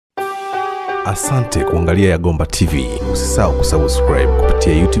Asante kuangalia Yagomba TV. Usisahau kusubscribe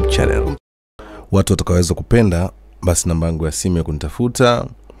kupitia YouTube channel. Watu watakaweza kupenda, basi namba yangu ya simu ya kunitafuta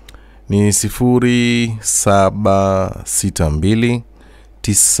ni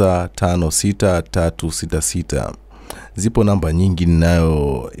 0762956366. Zipo namba nyingi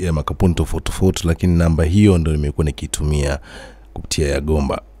ninayo ya makampuni tofauti, lakini namba hiyo ndio nimekuwa nikitumia kupitia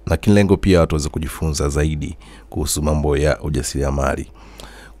Yagomba. Lakini lengo pia watu waweze kujifunza zaidi kuhusu mambo ya ujasiriamali.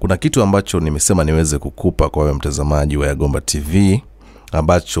 Kuna kitu ambacho nimesema niweze kukupa kwa wewe mtazamaji wa Yagomba TV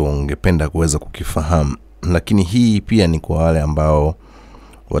ambacho ungependa kuweza kukifahamu, lakini hii pia ni kwa wale ambao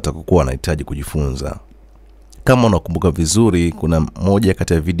watakokuwa wanahitaji kujifunza. Kama unakumbuka vizuri, kuna moja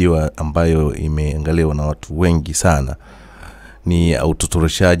kati ya video ambayo imeangaliwa na watu wengi sana, ni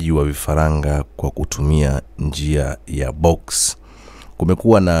utotoreshaji wa vifaranga kwa kutumia njia ya box.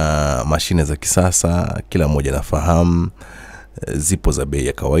 Kumekuwa na mashine za kisasa, kila mmoja anafahamu, zipo za bei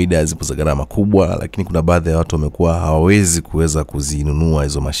ya kawaida, zipo za gharama kubwa, lakini kuna baadhi ya watu wamekuwa hawawezi kuweza kuzinunua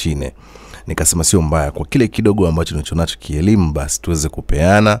hizo mashine. Nikasema sio mbaya, kwa kile kidogo ambacho ninachonacho kielimu, basi tuweze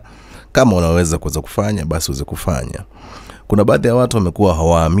kupeana. Kama unaweza kuweza kufanya, basi uweze kufanya. Kuna baadhi ya watu wamekuwa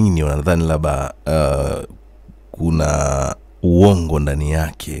hawaamini, wanadhani labda kuna uongo ndani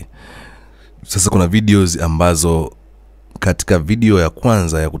yake. Sasa kuna videos ambazo, katika video ya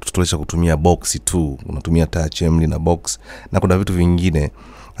kwanza ya kututolesha kutumia box tu, unatumia touch emli na box, na kuna vitu vingine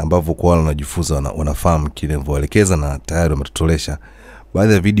ambavyo kwa wale wanajifunza wanafahamu kile nilivyoelekeza na tayari wametutolesha.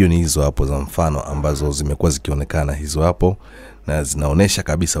 Baadhi ya video ni hizo hapo za mfano ambazo zimekuwa zikionekana hizo hapo, na zinaonesha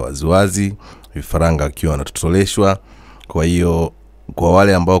kabisa waziwazi vifaranga wakiwa wanatutoleshwa. Kwa hiyo kwa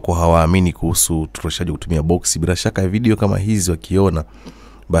wale ambao kwa hawaamini kuhusu tutoleshaji kutumia box, bila shaka video kama hizi wakiona,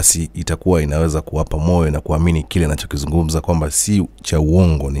 basi itakuwa inaweza kuwapa moyo na kuamini kile ninachokizungumza kwamba si cha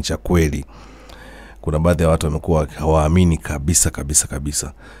uongo, ni cha kweli. Kuna baadhi ya watu wamekuwa hawaamini kabisa.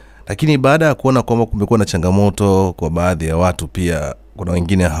 Lakini baada ya kuona kwamba kumekuwa na changamoto kwa baadhi ya watu, pia kuna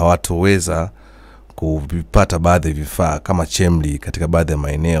wengine hawatoweza kupata baadhi ya vifaa kama chemli katika baadhi ya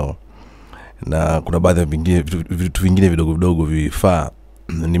maeneo, na kuna baadhi ya vitu vingine vidogo vifaa,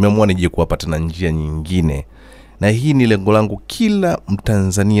 nimeamua nije kuwapa tena njia nyingine. Na hii ni lengo langu, kila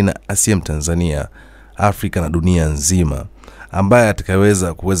Mtanzania na asiye Mtanzania, Afrika na dunia nzima, ambaye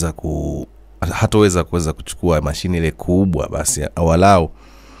hataweza kuweza kuchukua mashine ile kubwa, basi awalau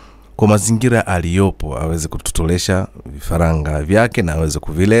kwa mazingira aliyopo aweze kututolesha vifaranga vyake na aweze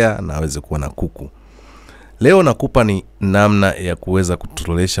kuvilea na aweze kuwa na kuku. Leo nakupa ni namna ya kuweza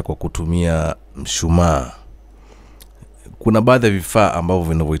kututolesha kwa kutumia mshumaa. Kuna baadhi ya vifaa ambavyo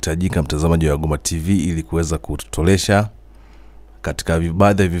vinavyohitajika mtazamaji wa Yagomba TV ili kuweza kututolesha. Katika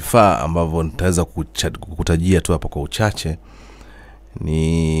baadhi ya vifaa ambavyo nitaweza kukutajia tu hapa kwa uchache,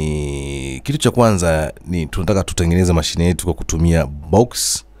 ni kitu cha kwanza ni tunataka tutengeneze mashine yetu kwa kutumia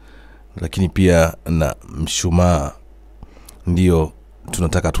box, lakini pia na mshumaa. Ndio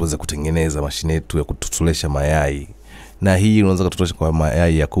tunataka tuweze kutengeneza mashine yetu ya kututolesha mayai, na hii unaweza kututolesha kwa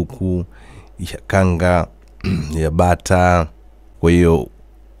mayai ya kuku, ya kanga, ya bata. Kwa hiyo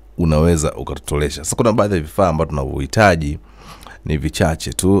unaweza ukatutolesha. Sasa kuna baadhi ya vifaa ambavyo tunavyohitaji, ni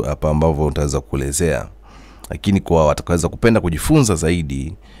vichache tu hapa ambavyo nitaweza kuelezea, lakini kwa watakaweza kupenda kujifunza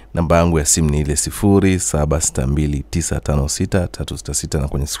zaidi, namba yangu ya simu ni ile 0762956366, na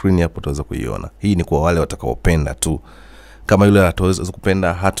kwenye screen hapo utaweza kuiona. Hii ni kwa wale watakaopenda tu. Kama yule ataweza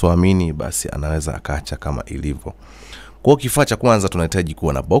kupenda hatoamini, basi anaweza akaacha kama ilivyo. Kwa kifaa cha kwanza tunahitaji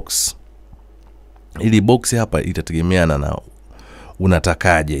kuwa na box. Ili box hapa itategemeana na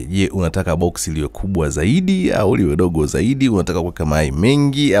unatakaje. Je, unataka box iliyo kubwa zaidi au iliyo dogo zaidi? Unataka kuweka mayai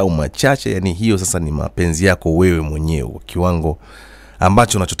mengi au machache? Yani hiyo sasa ni mapenzi yako wewe mwenyewe, kiwango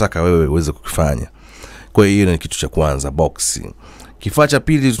ambacho unachotaka wewe uweze kukifanya. Kwa hiyo ni kitu cha kwanza, box. Kifaa cha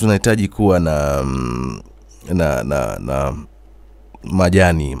pili tunahitaji kuwa na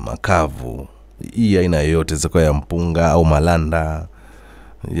majani makavu. Hii aina yoyote zako ya mpunga au malanda.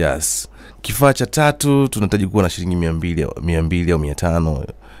 Yes. Kifaa cha tatu tunahitaji kuwa na shilingi 200 au 500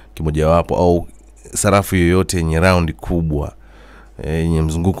 kimoja wapo, au sarafu yoyote yenye round kubwa, yenye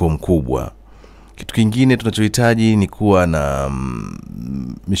mzunguko mkubwa. Kitu kingine tunachohitaji ni kuwa na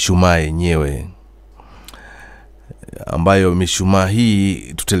mishumaa yenyewe, ambayo mishumaa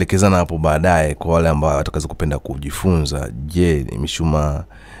hii tutelekezana hapo baadaye kwa wale ambao watakaza kupenda kujifunza. Je, ni mishumaa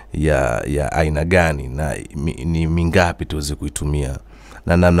ya aina gani na ni mingapi tuweze kuitumia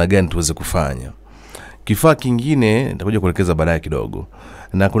na namna gani tuweze kufanya. Kifaa kingine nitakuja kuelekeza baadaye kidogo.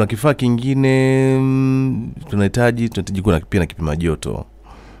 Na kuna kifaa kingine tunahitaji kuwa pia na kipima joto.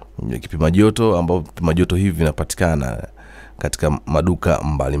 Kipima joto ambao kipima joto hivi vinapatikana katika maduka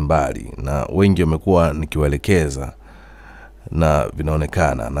mbalimbali, na wengi wamekuwa nikiwaelekeza na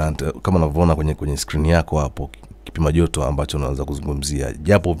vinaonekana, na kama unavyoona kwenye screen yako hapo kipima joto ambacho unaweza kuzungumzia,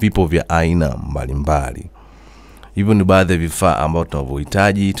 japo vipo vya aina mbalimbali. Hivyo ni baadhi ya vifaa ambavyo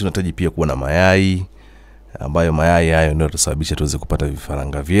tunavyohitaji. Tunahitaji pia kuwa na mayai, ambayo mayai hayo ndio yatasababisha tuweze kupata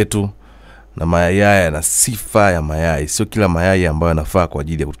vifaranga vyetu. Na mayai haya yana sifa ya mayai, sio kila mayai ambayo yanafaa kwa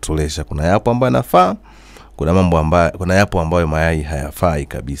ajili ya kutotolesha. Kuna yapo ambayo yanafaa, kuna yapo ambayo mayai hayafai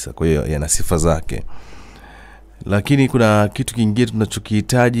kabisa. Kwa hiyo yana sifa zake. Lakini kuna kitu kingine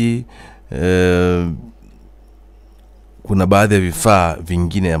tunachokihitaji, kuna baadhi ya vifaa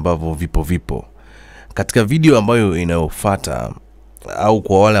vingine ambavyo vipo katika video ambayo inayofuata, au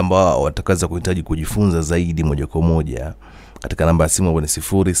kwa wale ambao watakaza kuhitaji kujifunza zaidi moja kwa moja, katika namba ya simu ni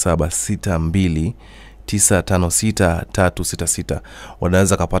 0762956366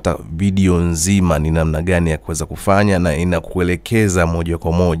 wanaweza kupata video nzima ni namna gani ya kuweza kufanya, na inakuelekeza moja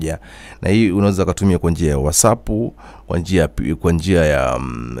kwa moja. Na hii unaweza kutumia kwa njia ya WhatsApp, kwa njia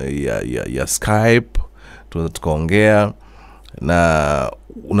ya Skype, tunaweza tukaongea, na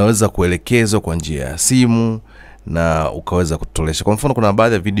unaweza kuelekezwa kwa njia ya simu na ukaweza kutolesha. Kwa mfano kuna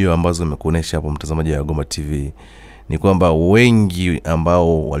baadhi ya video ambazo nimekuonesha hapo mtazamaji wa Goma TV, ni kwamba wengi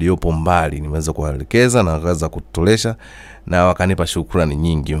ambao waliopo mbali nimeweza kuwaelekeza na wakaweza kutolesha na wakanipa shukrani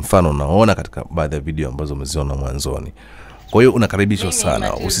nyingi. Mfano unaona katika baadhi ya video ambazo umeziona mwanzoni. Kwa hiyo unakaribishwa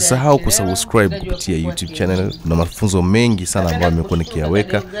sana. Usisahau kusubscribe kupitia YouTube channel. Kuna mafunzo mengi sana ambayo nimekuwa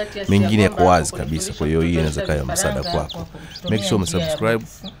nikiyaweka, mengine yako wazi kabisa. Kwa hiyo hii inaweza kuwa msaada kwako. Make sure umesubscribe.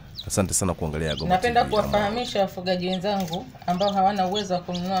 Asante sana kuangalia Goma. Napenda kuwafahamisha wafugaji wenzangu ambao hawana uwezo wa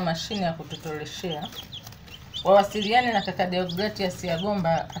kununua mashine ya kutotoleshea, wawasiliane na kaka Deogratias ya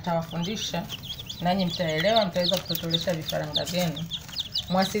Gomba, atawafundisha nanyi mtaelewa, mtaweza kutotolesha vifaranga vyenu.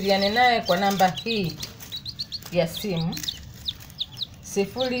 Mwasiliane naye kwa namba hii ya simu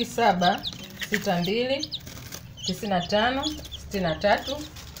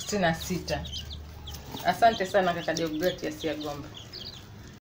 0762956366. Asante sana kaka Deogratias ya Gomba.